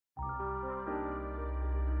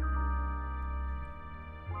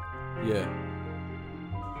Yeah.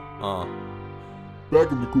 Back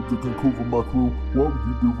in the coupe to conclude with my crew. What would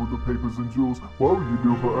you do for the papers and jewels? What would you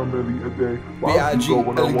do for a milli a day? Why would you go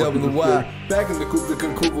when I want you to stay? Back in the coupe to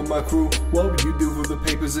conclude with my crew. What would you do for the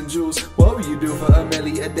papers and jewels? What would you do for a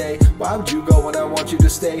milli a day? Why would you go when I want you to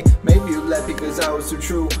stay? Maybe you left because I was too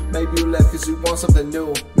true. Maybe you left because you want something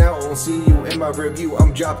new. Now I won't see you in my review.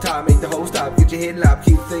 I'm drop top, make the whole stop. Get your head locked,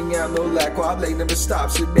 keep thinking out, no lack. Guap, never stop.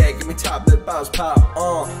 Sit back, give me top, let bounce pop.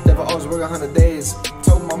 Never always work 100 days.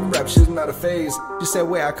 Told mama rap shit's not a phase. Just that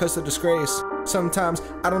way I cuss a disgrace. Sometimes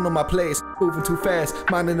I don't know my place, moving too fast,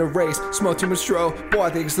 minding a race, smoke too much stro, boy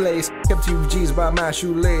I think it's lace. Kept 2 G's by my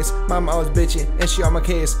shoelace. Mama always bitching and she on my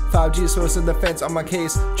case. 5 G's source of defense on my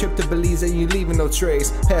case. Trip to Belize and you leaving no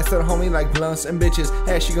trace. Pass to the homie like blunts and bitches.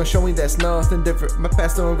 She gon' show me that's nothing different. My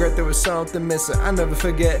past don't regret there was something missing. I never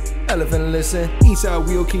forget. Elephant listen. Eastside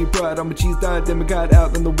we'll keep pride. On my cheese died, then we got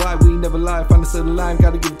out in the wide. We never lie. Find us at the line.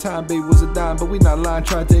 Gotta give time. Baby was a dime, but we not lying.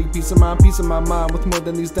 Try to take a piece of my mind with more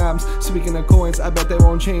than these dimes. Speaking of coins, I bet they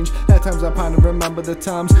won't change. At times I ponder, remember the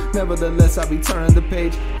times. Nevertheless, I'll be turning the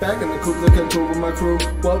page. Back in the coupe, looking cool with my crew.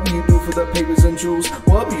 What will you do for the papers and jewels?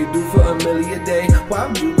 What will you do for a milli a day? Why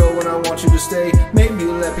would you go when I want you to stay? Maybe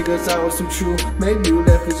you left because I was too true. Maybe you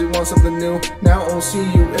left because you want something new. Now I won't see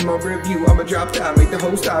you in my review. I'ma drop top, make the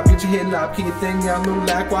whole stop. Get your head locked, keep your thing out, no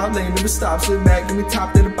lack. While lane never stop, sit back, give me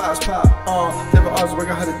top, then the box pop. Never always work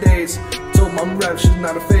 100 days. Told mama rap shit's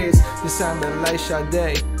not a phase. This sounded like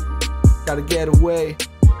Sade. Gotta get away,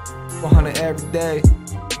 100 every day,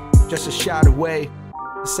 just a shot away.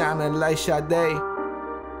 It sounding like Sade.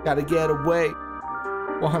 Gotta get away,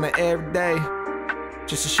 100 every day,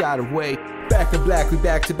 just a shot away. Back in black, we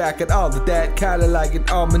back to back at all of that. Kinda like an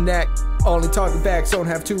almanac. Only talking facts, don't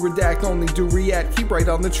have to redact, only do react. Keep right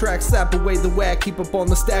on the track, slap away the whack, keep up on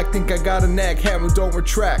the stack. Think I got a knack, hammer don't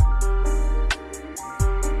retract.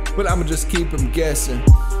 But I'ma just keep them guessing.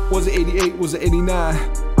 Was it 88? Was it 89?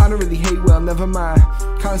 I don't really hate, well, never mind.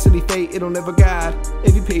 Constantly fate, it'll never guide.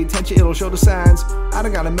 If you pay attention, it'll show the signs. I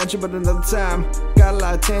don't gotta mention, but another time. Got a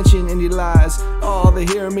lot of tension in your lies. Oh, they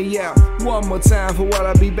hearing me out. One more time for what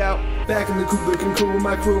I be bout. Back in the coupe, looking cool with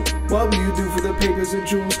my crew. What will you do for the papers and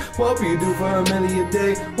jewels? What will you do for a milli a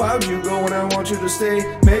day? Why would you go when I want you to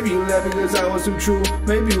stay? Maybe you left because I was too true.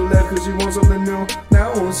 Maybe you left because you want something new.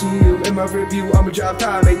 Now I won't see you in my review. I'ma drop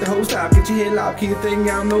top, make the whole stop. Get your head locked, keep your thing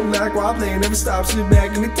out, no lack. While playing, never stop, sit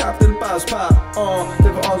back, give me top to the box pop.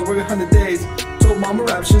 Never always work 100 days. Told mama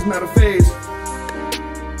rap shit's not a phase.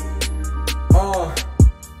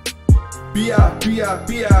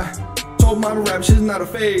 B.I. Told mama rap shit's not a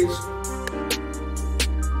phase.